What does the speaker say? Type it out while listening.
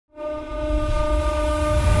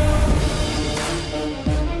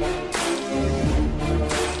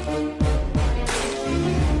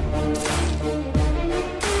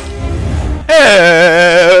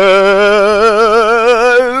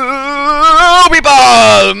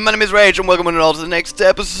My name is Rage and welcome on to the next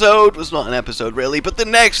episode. Well, it's not an episode really, but the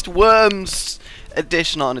next Worms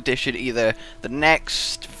edition, not an edition either. The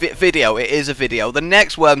next video, it is a video. The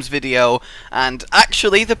next Worms video, and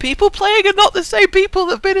actually the people playing are not the same people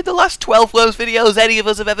that have been in the last 12 Worms videos any of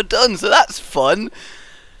us have ever done, so that's fun.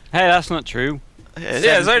 Hey, that's not true. Yeah,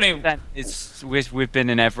 there's only... We've been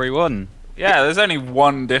in every one. Yeah, there's only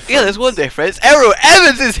one difference. Yeah, there's one difference. Errol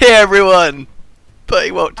Evans is here, everyone! But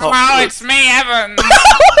he won't talk. Oh, it's me, Evans!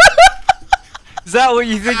 Is that what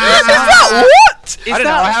you think? Is that what? I don't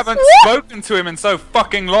know, I haven't spoken to him in so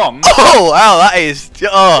fucking long. Oh, wow, that is...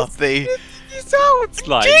 Oh, the... He sounds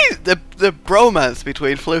like... Jeez, the bromance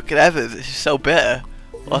between Fluke and Evans is just so bitter.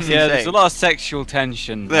 What's he yeah, saying? there's a lot of sexual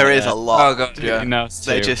tension. There is a lot. Oh god, yeah. You know,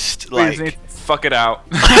 They just, Please like... fuck it out.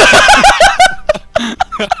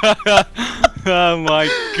 Oh my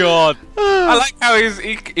god. I like how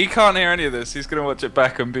he can't hear any of this. He's gonna watch it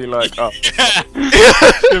back and be like, oh.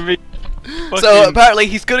 So apparently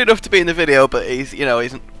he's good enough to be in the video, but he's, you know,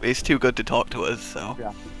 he's too good to talk to us. So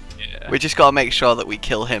Yeah. we just gotta make sure that we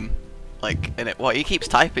kill him, like in it. What, he keeps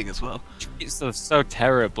typing as well. It's so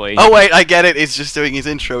terribly. Oh wait, I get it. He's just doing his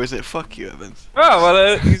intro, is it? Fuck you, Evans. Oh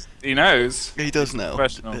well, he knows. He does know.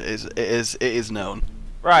 Professional. It is known.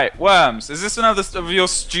 Right, Worms. Is this another of your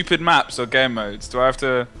stupid maps or game modes? Do I have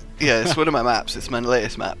to? Yeah, it's one of my maps. It's my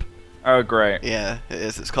latest map. Oh great. Yeah, it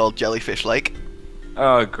is. It's called Jellyfish Lake.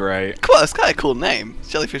 Oh great. Cool. It's kind of a cool name. It's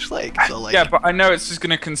Jellyfish Lake. So like. Yeah, but I know it's just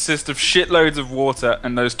gonna consist of shitloads of water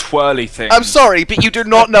and those twirly things. I'm sorry, but you do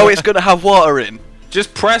not know it's gonna have water in.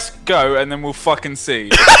 Just press go and then we'll fucking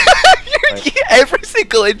see. Every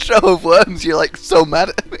single intro of Worms, you're like so mad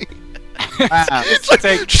at me. It's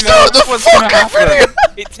like, start the fucking video!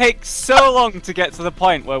 It takes so long to get to the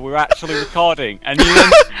point where we're actually recording, and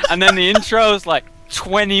then the intro's like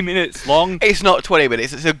 20 minutes long. It's not 20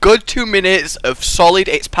 minutes, it's a good 2 minutes of solid,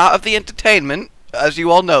 it's part of the entertainment, as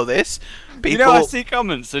you all know this. People... You know, I see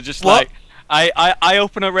comments are just What? like, I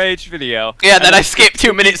open a Rage video. Yeah, then I skip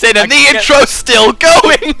 2 minutes in and the intro's still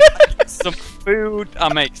going! Some food,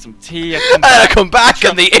 I make some tea, I come back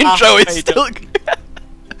and the intro is still...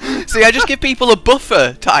 See, I just give people a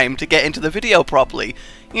buffer time to get into the video properly.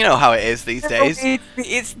 You know how it is these days.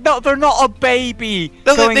 It's not. They're not a baby.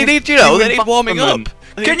 No, they need, you know, they need warming up.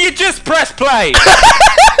 Can you just press play?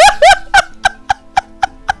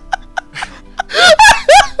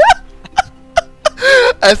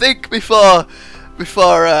 I think before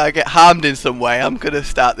I get harmed in some way, I'm gonna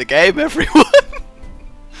start the game, everyone.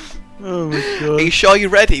 Oh my god. Are you sure you're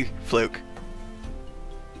ready, Fluke?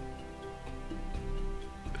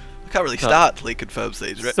 I can't really start till he confirms that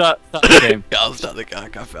he's ready. Start the game. Yeah, I'll start the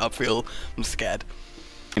game. I'm scared.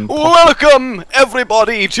 Welcome,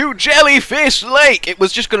 everybody, to Jellyfish Lake! It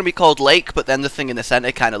was just going to be called Lake, but then the thing in the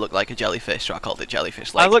centre kind of looked like a jellyfish, so I called it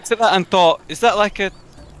Jellyfish Lake. I looked at that and thought, is that like a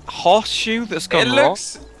horseshoe that's gone wrong?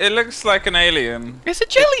 It looks like an alien. It's a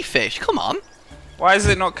jellyfish, come on! Why is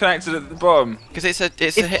it not connected at the bottom? Because If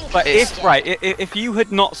you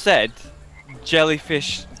had not said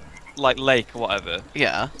jellyfish like lake or whatever,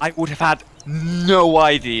 yeah, I would have had no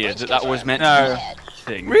idea that was meant to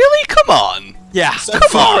be anything. Really? Come on! Yeah, So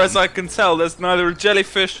far as I can tell, there's neither a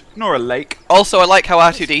jellyfish nor a lake. Also, I like how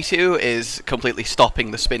R2-D2 is completely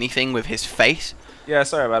stopping the spinny thing with his face. Yeah,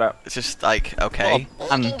 sorry about that. It's just like, okay. What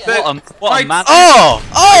a man. Oh!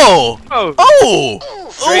 Oh! Oh! Oh!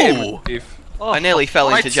 Straight in Oh! with teeth. I nearly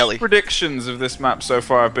fell My into jelly. predictions of this map so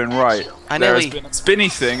far have been right. I There nearly- has been a spinny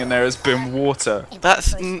thing and there has been water.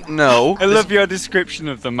 That's... no. I love your description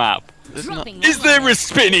of the map. There's not... Is there a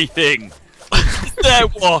spinny thing? Is there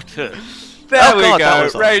water? There Oh we God, that go.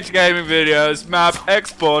 was on. Rage Gaming Videos, map,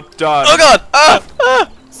 export, done. Oh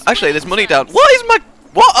god! Actually, there's money down. What is my...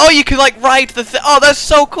 What? Oh, you can like ride the thing. Oh, that's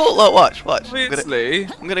so cool. Look, watch. Obviously.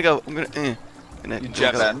 I'm gonna go. I'm gonna You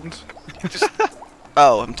jet go. land.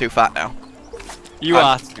 Oh, I'm too fat now. You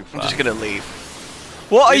are too I'm far. just gonna leave.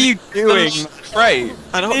 What are you doing? Great.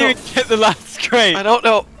 I don't You know. get the last crate. I don't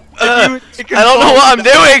know. You I don't know what I'm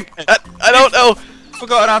doing. I don't know. I've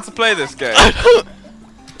forgotten how to play this game. I don't...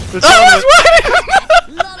 The Oh, tournament-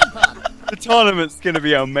 that's right. The tournament's gonna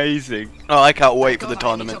be amazing. Oh, I can't wait for the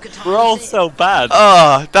tournament. We're all so bad.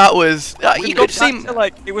 Oh, that was... you We could got back see... to,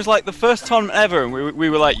 like, it was like the first tournament ever, and we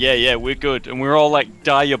were like, yeah, we're good, and we were all like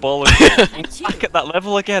diabolical. And we're back at that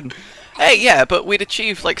level again. Hey, yeah, but we'd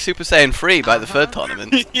achieved like Super Saiyan 3 by the third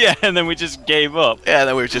tournament. Yeah, and then we just gave up. Yeah,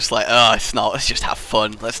 then we were just like, oh, it's not. Let's just have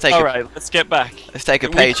fun. Let's take All right, let's get back. let's take a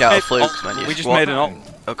We page just out made of Fluke's an menu. We just What? made an op.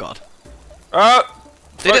 Oh god. Oh!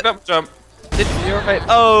 Did Fucked it? up jump. Did You're right.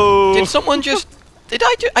 Oh. Did someone just Did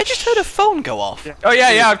I do? I just heard a phone go off. Oh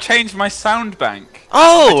yeah, I've changed my sound bank.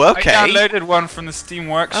 Oh, okay. I downloaded one from the Steam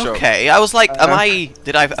Workshop. Okay, I was like, have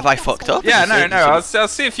I fucked up? Yeah, no. I'll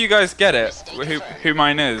see if you guys get it. Who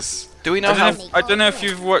mine is? Do we know how? I don't know if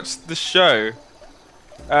you've watched the show.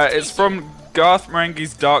 It's from Garth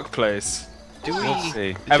Marenghi's Dark Place. Do we?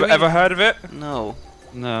 see. Ever heard of it? No.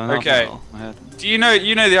 No. Okay. No. Do you know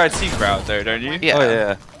the IT crowd though, don't you? Yeah. Oh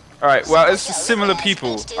yeah. Alright, well it's just similar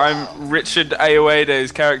people. I'm Richard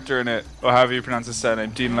Ayoade's character in it, or however you pronounce his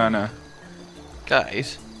surname, Dean Lerner.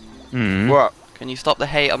 Guys, What? can you stop the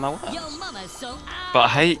hate on my worms? But I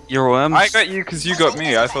hate your worms. I got you because you got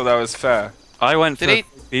me. I thought that was fair. I went for Did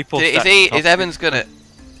people. Is Evans gonna?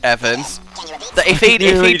 Evans? If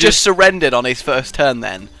he just surrendered on his first turn,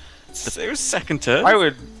 then It was second turn. I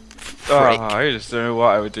would. Frick. Oh, I just don't know what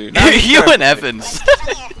I would do. you and Evans.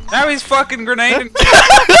 Now he's fucking grenading.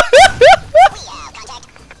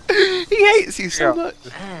 He hates you so much.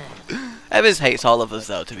 Evans hates all of us,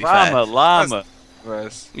 though. To be fair, Llama.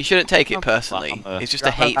 you shouldn't take it personally. Llama. He's just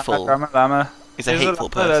a hateful. Llama. He's a hateful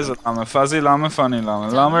There's person. a llama. Fuzzy llama, funny llama.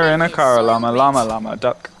 Llama in a car, llama,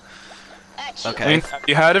 duck. Okay. Have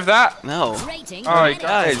you heard of that? No. Oh, you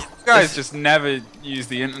guys just never used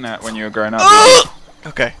the internet when you were growing up.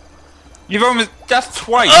 Okay. You've almost. That's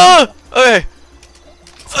twice. Okay.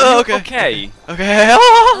 Okay. Okay. Okay.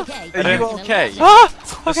 Are you okay? The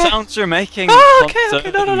Okay. sounds you're making.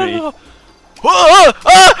 Okay. No.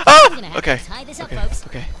 Okay.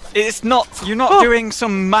 Okay. It's not. You're not doing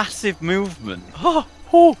some massive movement. Oh.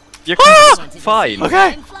 You're fine.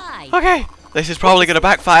 Okay. Okay. This is probably gonna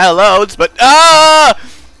backfire loads, but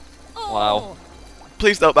Wow.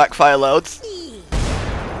 please don't backfire loads.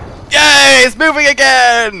 Yay! It's moving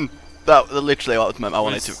again. That literally what was meant. I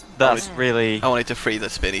wanted to free the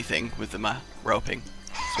spinny thing with the roping.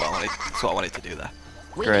 That's what I wanted to do there.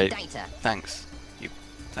 Great. Thanks.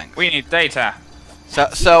 Thanks. We need data.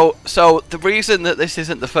 So the reason that this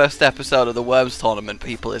isn't the first episode of the Worms tournament,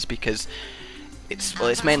 people, is because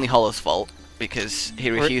it's mainly Hollow's fault because he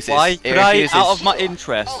refuses. Why? Could I, out of my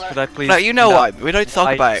interest, could I please? No, you know why? We don't need to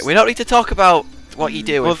talk about it. We don't need to talk about what you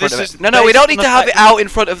do in front of this it. is No, we don't need based to on have the it out in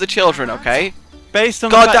front of the children, okay? Based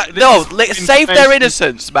on God, the fact no, that let's save their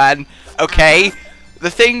innocence, man. Okay,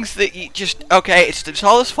 the things that you just it's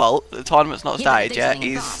Hollow's fault. The tournament's not started yet.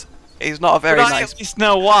 He's not a very Could I nice. at least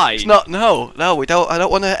know why? It's not. No, we don't. I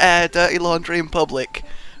don't want to air dirty laundry in public.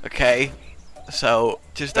 Okay, so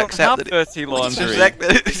just Don't accept have that. dirty laundry.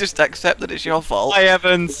 Just accept that it's your fault, Hi,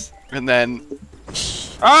 Evans. and then.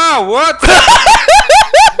 Ah, what?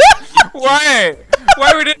 Why?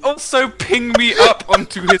 Why would it also ping me up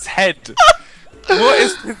onto his head? What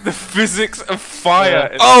is the physics of fire?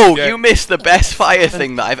 in Oh, this game? you missed the best fire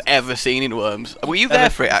thing that I've ever seen in Worms. Were you there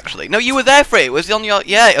for it, actually? No, you were there for it. It was on your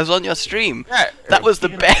it was on your stream. Yeah. That was the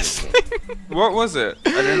best thing. What was it? I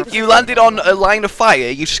didn't. You landed on a line of fire,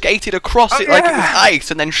 you skated across it like it was yeah.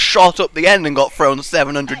 ice, and then shot up the end and got thrown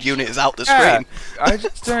 700 units out the Yeah, screen. I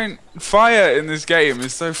just don't. Fire in this game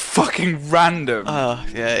is so fucking random. Oh,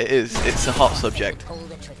 yeah, it is. It's a hot subject.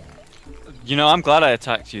 You know, I'm glad I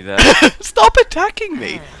attacked you there. Stop attacking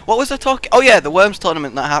me! What was I talking? Oh yeah, the Worms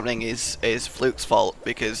tournament not happening is Fluke's fault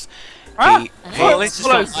because Ah, Well, at least it's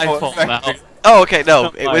not my fault now. Oh, okay, no,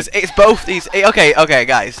 Not it's both these. Okay,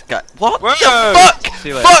 guys. What Whoa. the fuck? See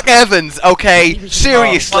you later. Fuck Evans. Okay,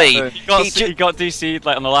 seriously. You got DC'd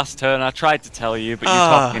like on the last turn. I tried to tell you, but you're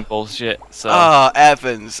talking bullshit. So.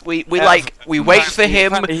 Evans. We wait for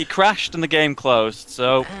him. He crashed and the game closed,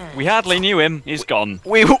 so we hardly knew him. He's gone.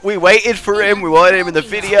 We waited for him. We wanted him in the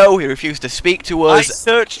video. He refused to speak to I us.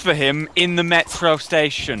 searched for him in the metro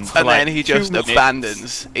station. For And like then he 2 just minutes.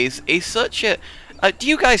 abandons. He's such a. Do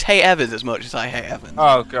you guys hate Evans as much as I hate Evans?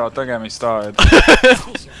 Oh god, don't get me started.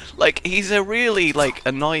 Like, he's a really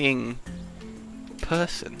annoying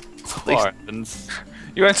person. At least- Poor Evans.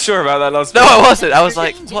 You weren't sure about that last No, time. I wasn't. I was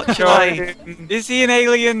like, what should I? Is he an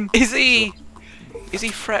alien? Is he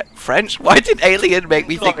French? Why did Alien make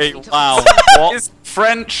me think? Sorry, wow. What? Is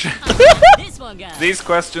French? These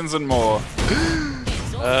questions and more.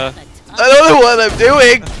 I don't know what I'm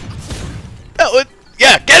doing. That would.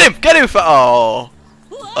 Yeah, get him for. Oh.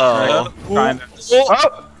 Kind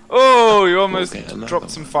of. Oh, you almost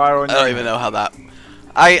dropped some fire on I you. don't even know how that.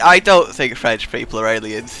 I don't think French people are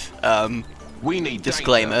aliens. We need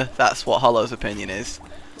Disclaimer. That's what Hollow's opinion is.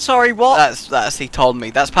 Sorry, what? That's he told me.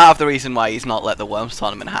 That's part of the reason why he's not let the Worms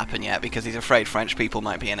tournament happen yet, because he's afraid French people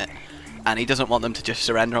might be in it, and he doesn't want them to just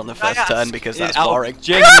surrender on the first turn because that's boring.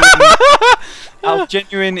 Out of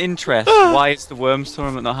genuine interest, why is the Worms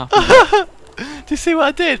tournament not happening? Do you see what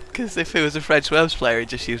I did? Because if it was a French Worms player, he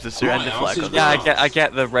just used the surrender flag on Yeah, I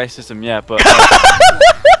get the racism, yeah, but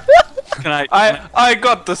can I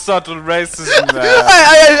got the subtle racism there.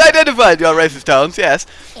 I identified your racist tones, yes.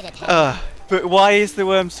 But why is the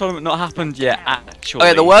Worms tournament not happened yet, actually?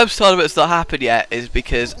 Okay, the Worms tournament's not happened yet is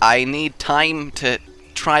because I need time to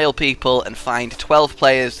trial people and find 12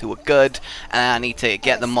 players who are good, and I need to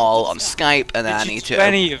get them all on Skype, and then I need to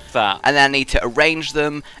any of that. And then I need to arrange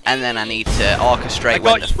them, and then I need to orchestrate. I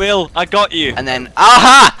got you, Will. I got you. And then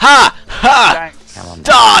aha ha ha! Thanks.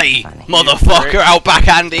 Die, motherfucker! Outback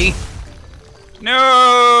Andy.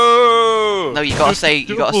 No. No, you gotta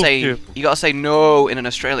say no in an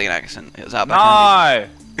Australian accent. It was Outback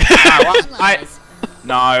Andy.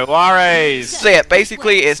 No worries. So yeah,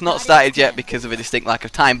 basically it's not started yet because of a distinct lack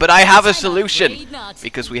of time, but I have a solution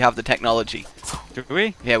because we have the technology. Do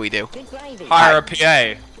we? Yeah, we do. Hire a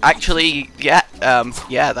PA. Actually, yeah,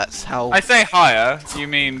 yeah, that's how. I say hire. You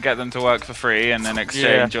mean get them to work for free and then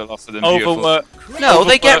exchange your offer them beautiful. Overwork. No,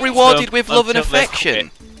 they get Overwork rewarded them with love and until they affection.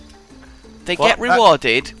 They What? get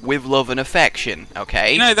rewarded with love and affection.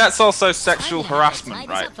 Okay. You know that's also sexual harassment,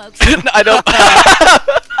 right? I don't.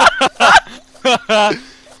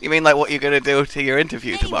 You mean like what you're gonna do to your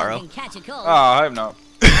interview tomorrow? Oh, I hope not.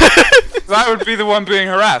 I would be the one being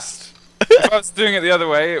harassed. If I was doing it the other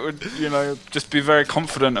way, it would, you know, just be very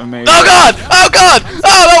confident of me. Oh god! Oh god! Oh,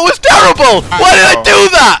 that was terrible! Why did I do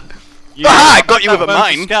that? Aha! I got you with a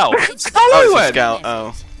mine. Scout. Oh, it's a scout.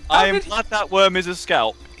 Oh. I am glad that worm is a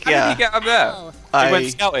scout. How did he get up there? He went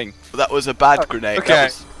scouting. That was a bad grenade. Okay.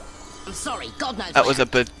 I'm sorry, God knows. That was a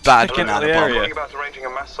bad Stick it banana to the bomb. area. about arranging a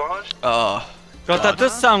massage? Oh. God, that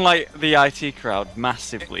does sound like the IT crowd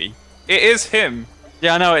massively. It is him.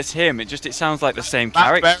 Yeah, I know it's him. It sounds like the same Matt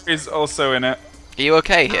character. Berry's also in it. Are you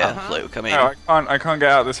okay here, Flu? Come in. No, I can't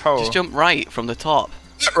get out this hole. Just jump right from the top.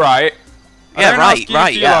 Right. Yeah, right, Yeah,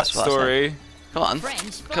 yeah, that's that what I said. story. Come on.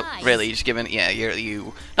 French Come, fries. really, you're just giving it. Yeah,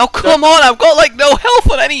 you. No, come on! I've got like no health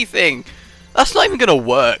on anything. That's not even gonna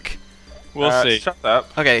work. We'll see. Shut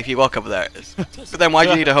up. Okay, if you walk over there, it is. But then why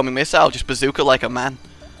do you need a homing missile? Just bazooka like a man.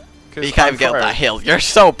 You can't even get up that hill. You're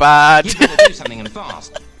so bad. You better do something and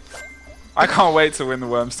fast. I can't wait to win the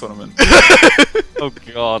Worms tournament. Oh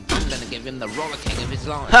god. I'm gonna give him the roller king of his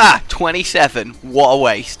life. Ha! 27. What a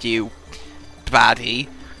waste, you baddie.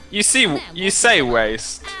 You say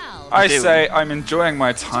waste. Ow. I do. say I'm enjoying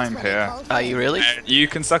my time here. Are you really? You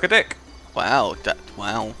can suck a dick. Wow.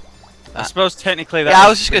 Wow. I suppose technically that. Yeah, I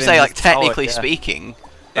was just gonna say, within like, his power, technically yeah. speaking.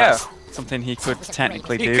 Yeah. That's something he could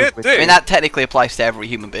technically He do. could with- do. I mean, that technically applies to every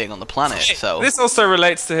human being on the planet. So This also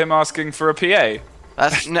relates to him asking for a PA.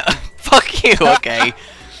 that's no. Fuck you. Okay.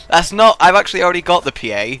 That's not. I've actually already got the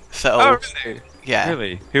PA. So Oh, really? yeah.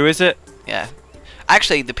 Really? Who is it? Yeah.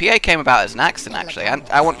 Actually, the PA came about as an accident. Actually,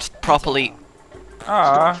 I want to properly.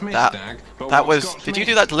 Ah. That was. Did you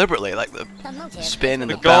do that deliberately, like the spin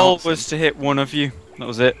and The the goal bounce? was to hit one of you. That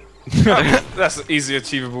was it. That's an easy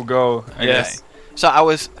achievable goal, I Yeah. guess. So I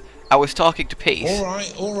was talking to Peace. All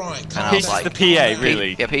right. And I He's was like, the PA,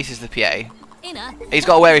 really. Yeah, Peace is the PA. Inner. He's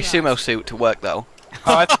got to wear his sumo suit to work though.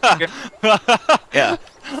 Oh, I think Yeah.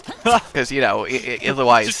 Because you know,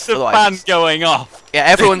 otherwise, Just a otherwise. fan going off. Yeah,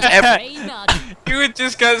 everyone's. Very nudge. you would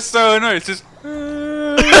just get so annoyed. It's just.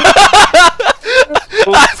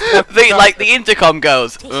 the intercom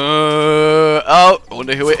goes. Oh, I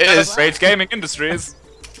wonder who it is. Rage Gaming Industries.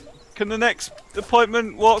 Can the next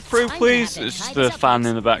appointment walk through, I'm please? gonna have It's to just tidy the up fan on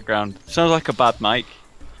in the background. Sounds like a bad mic.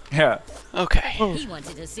 Yeah. Okay. He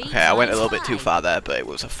wanted to see. Okay, I went a little bit too far there, but it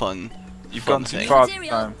was a fun. You've fun gone too thing. far this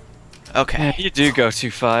time. Okay. You do go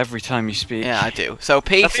too far every time you speak. Yeah, I do. So I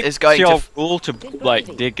Peace think is going it's to. your rule to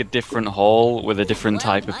like dig a different hole with a different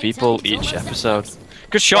type of people each episode.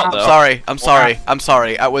 Good shot I'm though. sorry. I'm sorry. I'm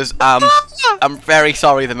sorry. I was I'm very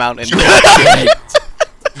sorry. The mountain.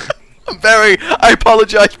 I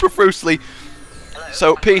apologise profusely.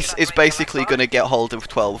 So Peace is basically going to get hold of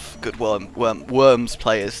 12 good worms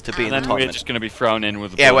players to be in And the then we're tournament. just going to be thrown in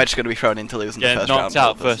with. Yeah, we're just going to be thrown in to lose in the Get first knocked round.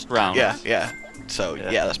 out first round. Yeah, yeah. So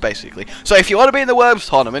Yeah. yeah, that's basically. So if you want to be in the worms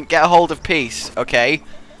tournament, get a hold of Peace, okay?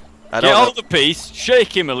 I Get don't know. hold of Peace,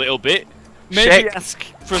 shake him a little bit, maybe Shake- ask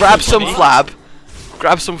for Grab some money. flab.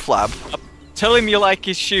 Grab some flab. Tell him you like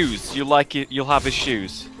his shoes. You like it. You'll have his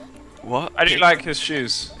shoes. What? I do like his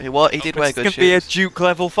shoes. What? He did wear It's good gonna be a shoes. Duke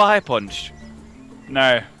level fire punch.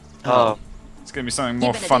 No. Oh, It's gonna be something You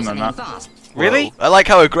more better fun do than something that. fast. really? Whoa. I like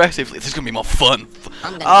how aggressively. This is gonna be more fun.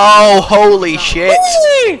 I'm gonna Oh, holy shit!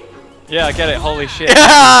 Yeah, I get it. Holy shit.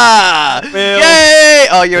 Yeah! Will. Yay!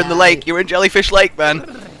 Oh, you're in the lake. You're in Jellyfish Lake,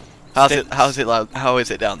 man. How's it? How's it? How is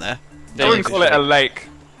it down there? I wouldn't call it a lake.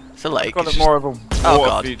 It's a lake. Call It's it more of a Oh, water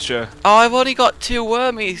God. feature. Oh, I've only got 2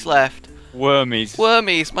 wormies left. Wormies.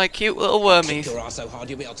 Wormies, my cute little wormies. Kick your ass so hard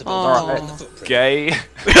you'll be able to build Oh. a footprint. Gay.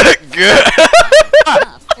 Good.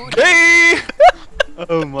 Gay!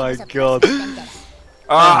 Oh my god.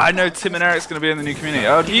 Ah, I know Tim and Eric's gonna be in the new community.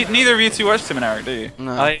 Oh, neither of you two watch Tim and Eric, do you?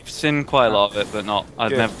 No. I've seen quite a lot of it, but not. I've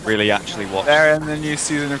Good. never really actually watched. They're in the new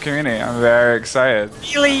season of community. I'm very excited.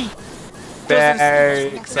 Really?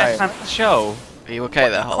 Very excited. The show. Are you okay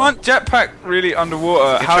there, Hol? Can't jetpack really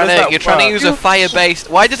underwater? How does that You're trying to work? use a fire-based...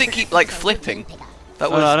 Why does it keep, like, flipping?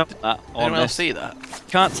 That was... I don't know that. Anyone else see that?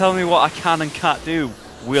 Can't tell me what I can and can't do.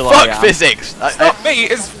 Will Fuck I? physics! It's not me,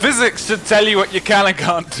 it's physics should tell you what you can and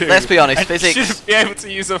can't do. Let's be honest, And physics- You should be able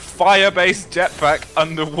to use a fire-based jetpack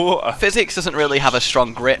underwater. Physics doesn't really have a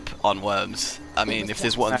strong grip on worms. I mean, if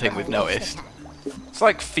there's one thing we've noticed. It's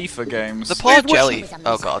like FIFA games. The poor jelly...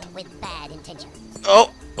 Oh, God.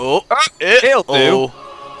 Oh! Oh! It'll do.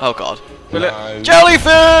 Oh! Oh, God. Will it-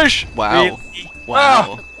 Jellyfish! Wow. Really?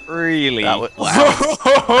 Wow. Really? That was... Wow.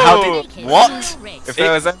 How did... What? If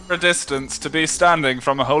there was ever a distance to be standing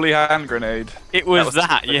from a holy hand grenade. It was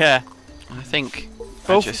that, yeah. I think...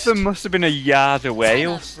 Both of them must have been a yard away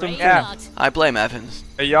or something. Yeah. I blame Evans.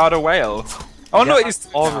 A yard of whale. Oh no, Yeah.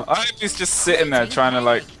 I hope he's just sitting there trying to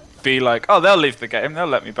like be like, oh, they'll leave the game, they'll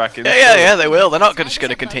let me back in. Yeah, they will. They're not just going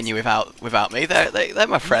to continue without me. They're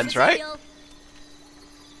my friends, right?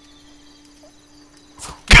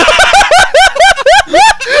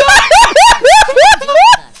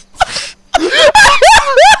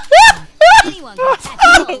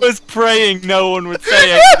 I was praying no one would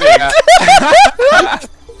say anything.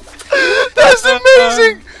 That's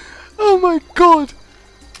amazing! Oh my god!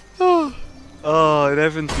 Oh, Oh, in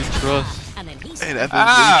Evans we trust. And then he in Evans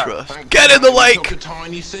Ah! we trust. Get in the lake!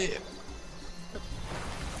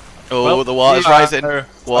 Oh, Well, the water's yeah, rising. no.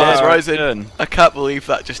 Water's Yeah. rising. Turn. I can't believe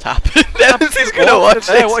that just happened. Evans is gonna watch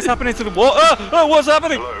Hey, this. what's happening to the water? Oh, what's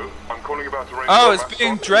happening? Hello, I'm calling about the Oh, it's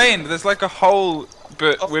being drained. There's like a hole,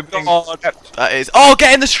 but we're being. That is. Oh,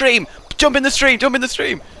 get in the stream! Jump in the stream! Jump in the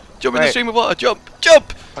stream! Jump in the Wait. stream of water! Jump!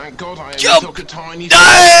 Jump! Thank God I Jump! took a tiny Die!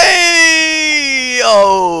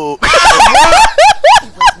 Oh!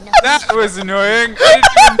 That was annoying. I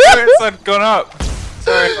didn't even notice I'd gone up.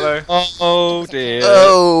 Sorry, hello. Oh dear.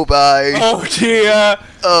 Oh, bye. Oh dear.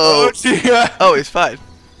 Oh. Oh dear. Oh, it's fine.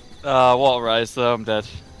 Water rise, though I'm dead.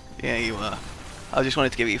 Yeah, you are. I just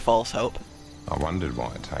wanted to give you false hope. I wondered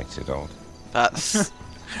why it tasted odd. That's.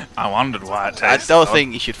 I wondered why it I tasted don't odd.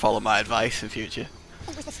 think you should follow my advice in future.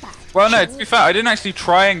 Well, no, to be fair, I didn't actually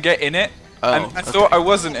try and get in it. Oh, And I thought I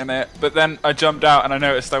wasn't in it, but then I jumped out and I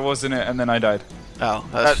noticed I was in it and then I died. Oh,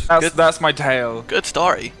 that's That's good. my tale. Good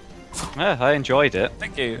story. Yeah, I enjoyed it.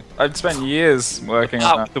 Thank you. I've spent years working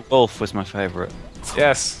on The wolf was my favourite. that.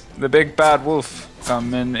 Yes, the big bad wolf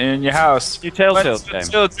come in your house. You Telltale Punched the game.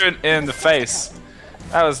 children in the face.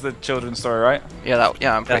 That was the children's story, right? Yeah,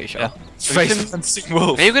 I'm pretty sure. Yeah. Face punching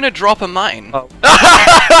wolf. Are you gonna drop a mine? Oh.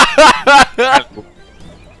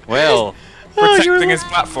 Well, Protecting his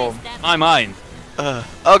platform. my mind.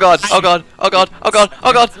 Oh god! Oh god! Oh god! Oh god!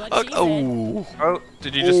 Oh god! Oh. Oh,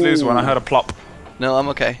 did you just lose one? I heard a plop. No, I'm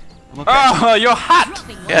okay. I'm okay. Oh, your hat!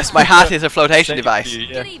 Yes, my hat is a flotation device.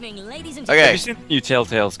 Yeah. Good evening, ladies and Have Okay. you seen the new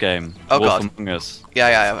Telltale's game? Oh, Wolf God. Among Us. Yeah,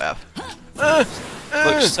 I have.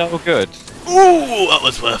 Looks so good. Ooh, that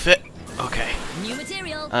was worth it. Okay. new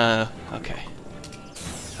material. Okay.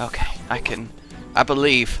 Okay, I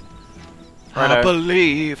believe. I Righto.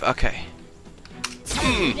 believe. Okay.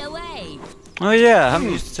 Lead away. Oh yeah, I haven't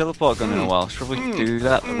used the teleport gun in a while. Should we do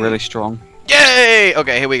that? They're really strong. Yay!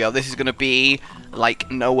 Okay, here we go. This is gonna be like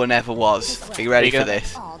no one ever was. Are you ready Here you for go.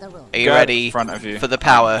 this? All the rules. Are you Go ready in front of you. for the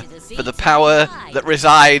power? For the power that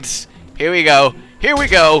resides. Here we go. Here we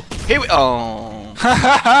go. Here we. Oh. Ha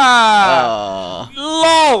ha ha!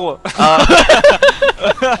 Oh. LOL!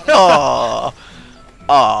 Oh.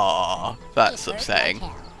 Oh. That's upsetting.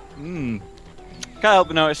 Hmm. Can't help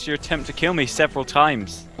but notice your attempt to kill me several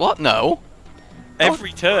times. What? No.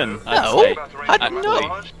 Every turn, I'd No. say. I'd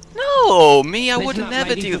Actually. No, me, I There's would not never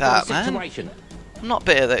lady do for that, the man. situation. I'm not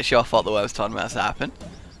bitter that it's your fault the worst tournament has happened.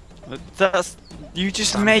 That's... You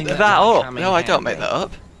just make that up. No, I don't make that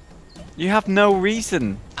up. You have no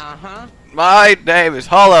reason. Uh-huh. My name is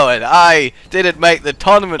Hollow and I didn't make the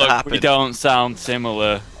tournament Look, happen. we don't sound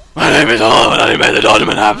similar. My name is Hollow and I didn't make the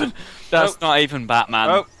tournament happen. That's not even Batman.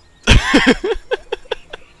 Oh,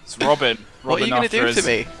 it's Robin. What are you going gonna to do to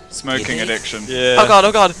me? Smoking addiction. Yeah. Oh god,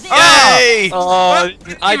 oh god. Ah! Yay! Oh,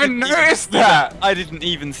 I didn't even notice that! I didn't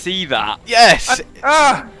even see that. Yes!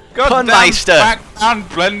 Ah! Punmeister. Background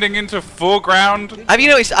blending into foreground. Have you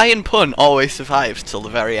noticed Iron Pun always survives till the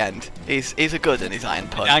very end? He's a good in his Iron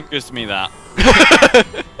It Pun. angers me that.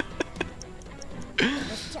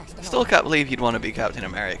 Still can't believe you'd want to be Captain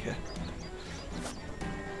America.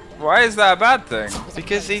 Why is that a bad thing?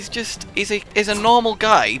 Because he's a normal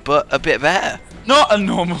guy, but a bit better. Not a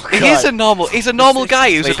normal guy. He's a normal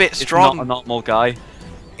guy who's a bit strong. He's not a normal guy.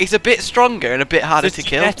 He's a bit stronger and a bit harder to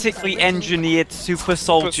kill. Genetically engineered super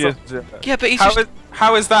soldier. Yeah, but he's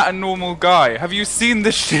How is that a normal guy? Have you seen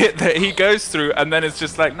the shit that he goes through and then it's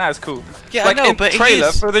just like, nah, it's cool. Yeah, like I know, in but the trailer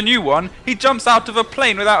he's... for the new one, he jumps out of a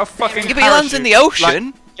plane without a fucking Yeah, but he lands in the ocean.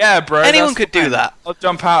 Like, yeah, bro. Anyone that's could do fine. that. I'll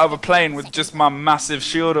jump out of a plane with just my massive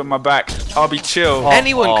shield on my back. I'll be chill.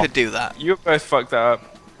 Anyone could do that. You both fucked that up.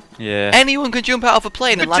 Yeah. Anyone could jump out of a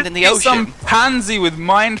plane and land in the ocean. Some pansy with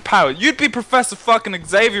mind power. You'd be Professor fucking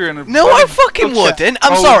Xavier in a. No, I fucking wouldn't.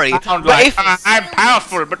 I'm sorry, but if I'm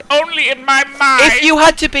powerful, but only in my mind. if you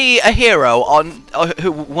had to be a hero on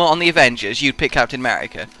the Avengers, you'd pick Captain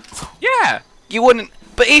America. Yeah. You wouldn't.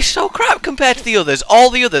 But he's so crap compared to the others.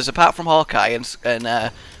 All the others, apart from Hawkeye and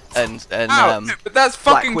But that's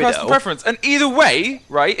fucking Black personal Widow. preference. And either way,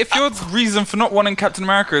 right? If your reason for not wanting Captain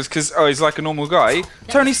America is because he's like a normal guy,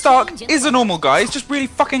 Tony Stark is a normal guy. He's just really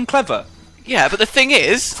fucking clever. Yeah, but the thing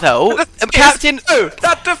is, though, Captain. No,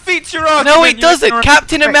 that defeats your argument. No, it doesn't.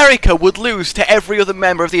 Captain America would lose to every other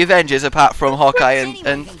member of the Avengers apart from Hawkeye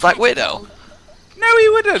and Black Widow. No, he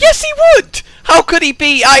wouldn't. Yes, he would. How could he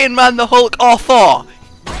beat Iron Man, the Hulk, or Thor?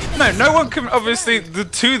 No, no one can. Obviously, the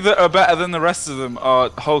two that are better than the rest of them are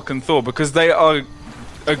Hulk and Thor because they are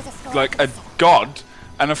like a god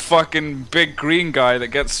and a fucking big green guy that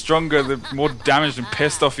gets stronger the more damaged and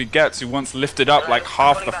pissed off he gets, who once lifted up like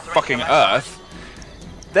half the fucking earth.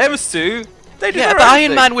 Them two, they do Yeah, their but own Iron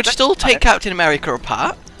thing. Man would still take Captain America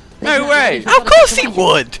apart. No way. Of course he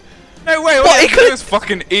would. No way. What, What he he could- could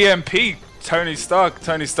fucking EMP Tony Stark.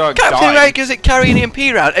 Tony Stark Captain died. America's at carrying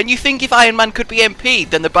MP round, and you think if Iron Man could be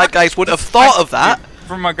MP'd, then the bad guys would have thought of that?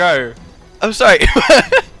 From my go. I'm sorry.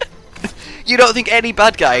 You don't think any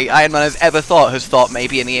bad guy Iron Man has ever has thought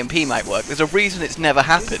maybe an EMP might work? There's a reason it's never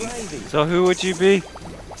happened. So who would you be?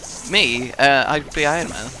 Me, I'd be Iron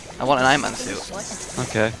Man. I want an Iron Man suit.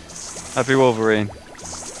 Okay. I'd be Wolverine.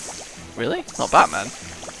 Really? Not Batman.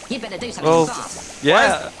 You'd better do something Well, fast.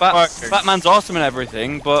 yeah, working? Batman's awesome and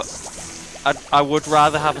everything, but I would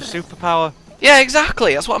rather have a superpower. Yeah,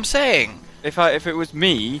 exactly. That's what I'm saying. If it was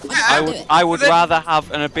me, Yeah, I would then- rather have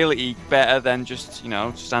an ability better than just, you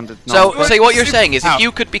know, standard. So, normal- what you're saying is, if Superpower.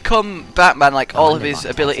 you could become Batman, like all of wonder his why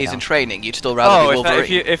I abilities can't and training, you'd still rather be oh,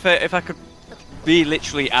 Wolverine. if I could be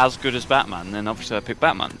literally as good as Batman, then obviously I'd pick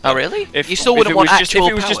Batman. Oh, really? If You still if wouldn't it want was just, actual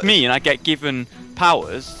If it was just powers? me and I get given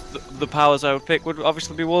powers, the powers I would pick would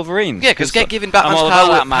obviously be Wolverine. Yeah, because get given I'm Batman's all about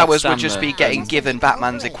that mad powers would stam just there. be getting given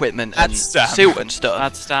Batman's equipment and Mad stam. suit and stuff.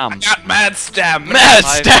 That's Stam. Got mad stam. Mad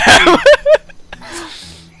I- stam!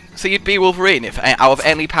 So you'd be Wolverine if, out of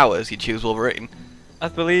any powers, you'd choose Wolverine. I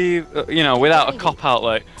believe, you know, without a cop out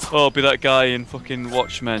like, oh, be that guy in fucking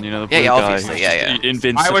Watchmen, you know, the blue Yeah, guy, obviously, who's yeah.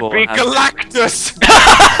 invincible. I would be and has- Galactus.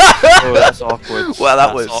 Oh, that's awkward. Well, that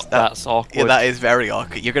That's was- aw- that's awkward. Yeah, that is very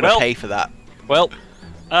awkward. You're gonna Well- pay for that. Well,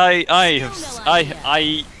 I'm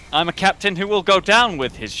a captain who will go down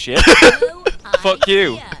with his ship. Fuck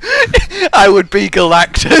you. I would be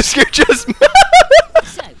Galactus. You're just.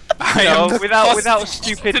 I No, am the without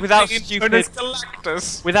stupid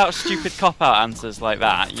Galactus. stupid cop out answers like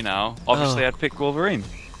that, you know. Obviously, I'd pick Wolverine.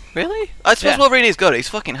 Really? I suppose Yeah. Wolverine is good. He's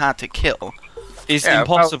fucking hard to kill. It's Yeah,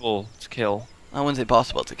 impossible to kill. That one's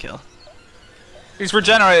impossible to kill. He's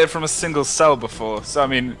regenerated from a single cell before, so I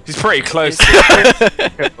mean, he's pretty close.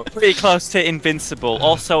 to Pretty close to invincible,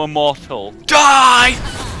 also immortal. Die!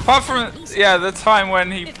 Apart from, yeah, the time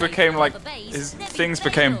when he became like, his things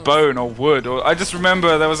became bone or wood, or I just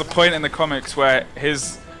remember there was a point in the comics where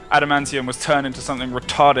his adamantium was turned into something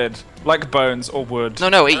retarded, like bones or wood.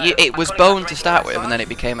 No, it was bone to start with, and then it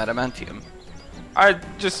became adamantium.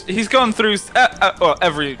 He's gone through, well,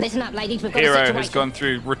 every Listen up, ladies. We've got a hero situation. has gone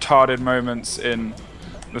through retarded moments in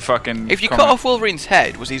the fucking If you comic. cut off Wolverine's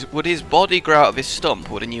head, would his body grow out of his stump,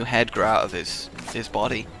 or would a new head grow out of his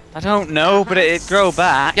body? I don't know, but it'd grow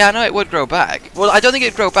back. Yeah, I know it would grow back. Well, I don't think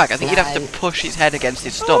it'd grow back. I think you'd have to push his head against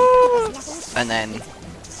his stump, and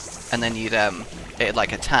then you'd it'd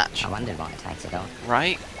like attach, I wondered why it takes it off.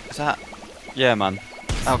 right? Is that? Yeah, man.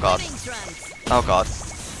 Oh god. Oh god.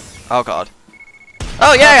 Oh god.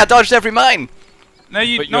 Oh yeah, I dodged every mine. No,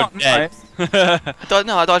 you But you're not. dead.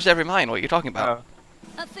 I dodged every mine. What are you talking about?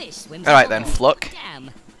 Oh. A fish swims. All right then, Fluck. Damn.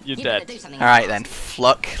 You're You better dead. do something All right fast. then,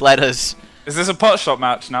 Fluck. Let us Is this a pot shot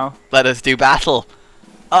match now? do battle.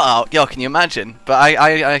 Uh oh, yo, can you imagine? But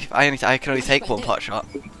I can only take one pot shot.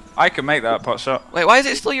 I can make that pot shot. Wait, why is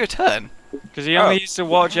it still your turn? Because he only used to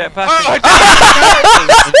water jetpack.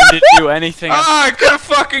 Oh, He didn't do anything. I could have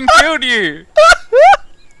fucking killed you!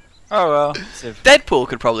 Oh well. Deadpool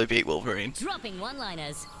could probably beat Wolverine. Dropping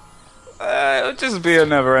one-liners. It would just be a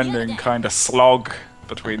never-ending kind of slog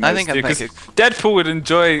between I those think two. I'd make 'cause it. Deadpool would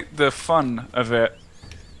enjoy the fun of it.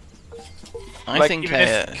 I Like, think even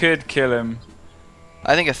if you could kill him.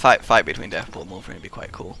 I think a fight between Deadpool and Wolverine would be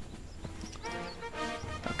quite cool.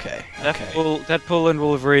 Okay. Okay. Deadpool and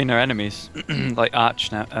Wolverine are enemies, like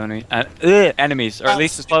enemies, or at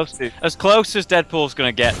least as close as Deadpool's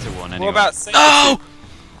gonna get to one. Anyway. What about Sabretooth? Oh!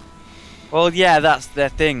 Well, yeah, that's their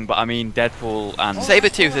thing, but I mean, Deadpool and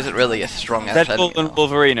Sabretooth isn't really a strong Deadpool and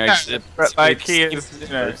Wolverine are. But, like he is, you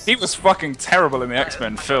know, he was fucking terrible in the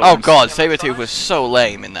X-Men film. Oh god, Sabretooth was so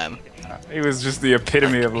lame in them. He was just the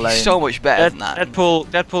epitome of lame. So much better than that.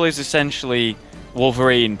 Deadpool is essentially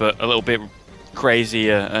Wolverine, but a little bit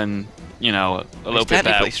crazier and, you know, a little bit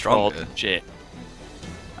technically better. stronger. Shit.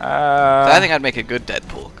 I think I'd make a good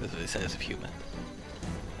Deadpool because of his sense of humor.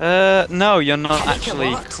 No, you're not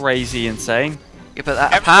actually crazy insane. Yeah, but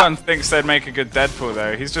that Everyone thinks they'd make a good Deadpool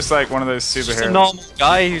though. He's just like one of those He's just a superheroes. normal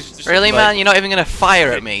guy who's just really, like, man, you're not even gonna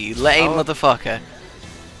fire at me, you lame Oh. motherfucker.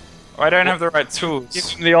 I don't have the right Give tools.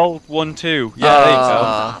 him the old 1-2. Yeah, there you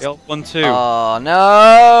go. The old 1-2. Oh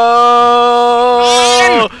no!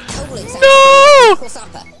 No!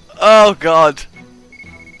 Oh god!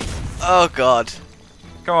 Oh god!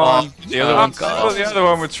 Come on. the other Oh, one's God. The other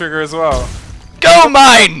one would trigger as well. Go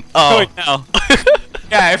mine! Oh. Going now.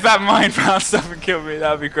 Yeah, if that mine bounced up and killed me,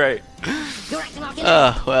 that'd be great.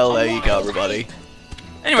 Well, there you go, everybody.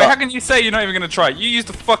 Anyway, how can you say you're not even gonna try? You used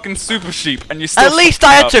the fucking super sheep and you still. At least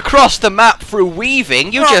I had to cross the map through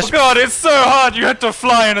weaving. You Oh just. god, it's so hard. You had to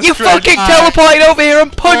fly in a You straight fucking line. teleported over here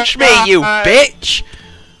and punched me, you bitch!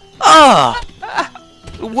 Ah!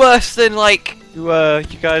 Worse than like. You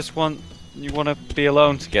guys want to be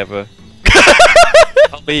alone together?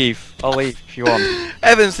 I'll leave if you want.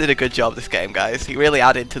 Evans did a good job this game, guys. He really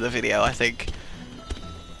added to the video, I think.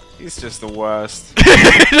 He's just the worst.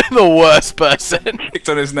 The worst person. Clicked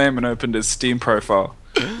on his name and opened his Steam profile.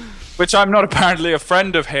 Which I'm not apparently a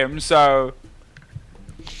friend of him, so.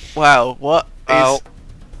 Wow, what is.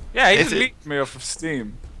 Yeah, he Is just it- leaked me off of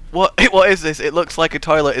Steam. What is this? It looks like a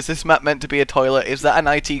toilet. Is this map meant to be a toilet? Is that an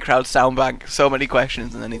IT crowd sound bank? So many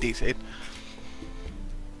questions and then he DC'd.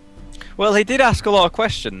 Well, he did ask a lot of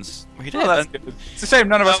questions. We did. Oh, that's good. It's a shame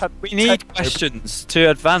none of us had. We need questions to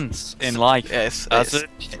advance in life. Yes,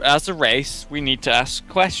 As a race, we need to ask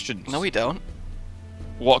questions. No, we don't.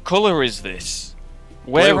 What colour is this?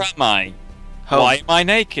 Where Blue. am I? Home. Why am I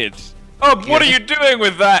naked? Oh, what are you doing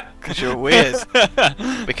with that? Because you're weird.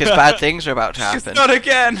 Because bad things are about to It's happen. not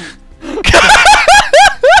again.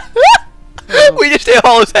 We just hear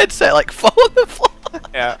Hollow's headset like fall on the floor.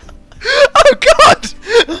 Yeah. Oh god!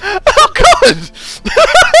 Oh god!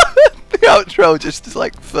 The outro just is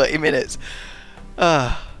like 30 minutes.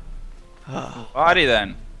 Alrighty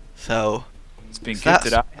then. So It's been that's,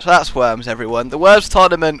 gifted out. so that's Worms, everyone. The Worms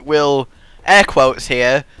tournament will, air quotes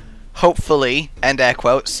here, hopefully, end air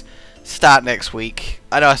quotes, start next week.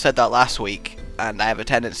 I know I said that last week, and I have a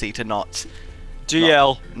tendency to not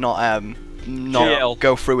GL. not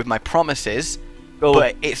go through with my promises, Go.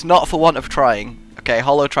 but it's not for want of trying. Okay,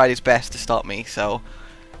 Hollow tried his best to stop me, so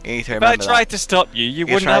you need to If I remember tried that. to stop you, you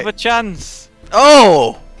You wouldn't tried- have a chance.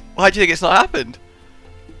 Oh! Why do you think it's not happened?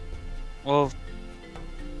 Well,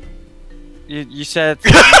 you said.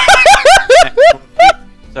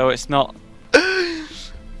 So it's not.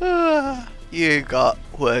 You got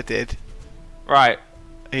worded. Right.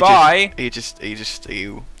 You Bye. You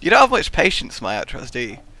don't have much patience, my outros, do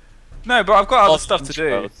you? No, but I've got other stuff to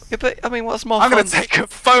do. Yeah, but I mean, what's more I'm fun? gonna take a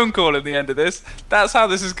phone call at the end of this. That's how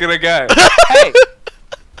this is gonna go. Hey.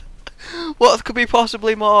 What could be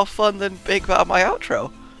possibly more fun than being part of my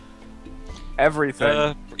outro?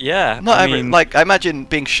 Everything. Yeah. Not I every, mean, like I imagine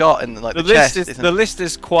being shot in like the the chest. list is isn't- the list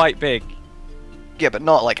is quite big. Yeah, but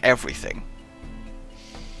not like everything.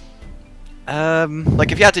 Like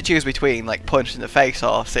Like if you had to choose between like punch in the face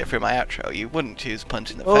or sit through my outro, you wouldn't choose punch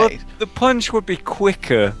in the well, face. the punch would be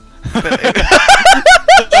quicker.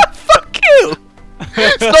 Fuck you!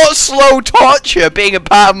 It's not slow torture being a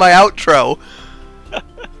part of my outro.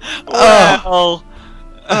 Well,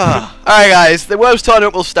 Alright guys, the Worms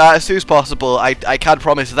tournament will start as soon as possible. I can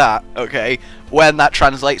promise that, okay? When that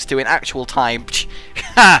translates to in actual time,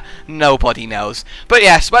 ha, nobody knows. But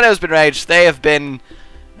yes, my name's been Rage. They have been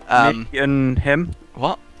me and him.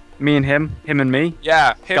 what? Me and him and me.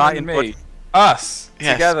 Yeah, him Guy and and me. Buddy. Us.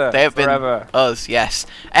 Yes, Together. they have forever. been us. Yes.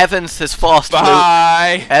 Evans has forced Flute.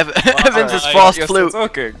 Bye. Evans has Bye. forced You're still Flute.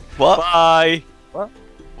 talking. What? Bye.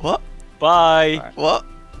 What? Bye. What?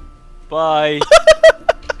 Bye.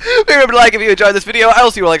 Remember to like if you enjoyed this video.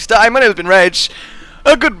 I'll see you all next time. My name has been Rage.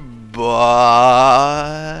 Goodbye.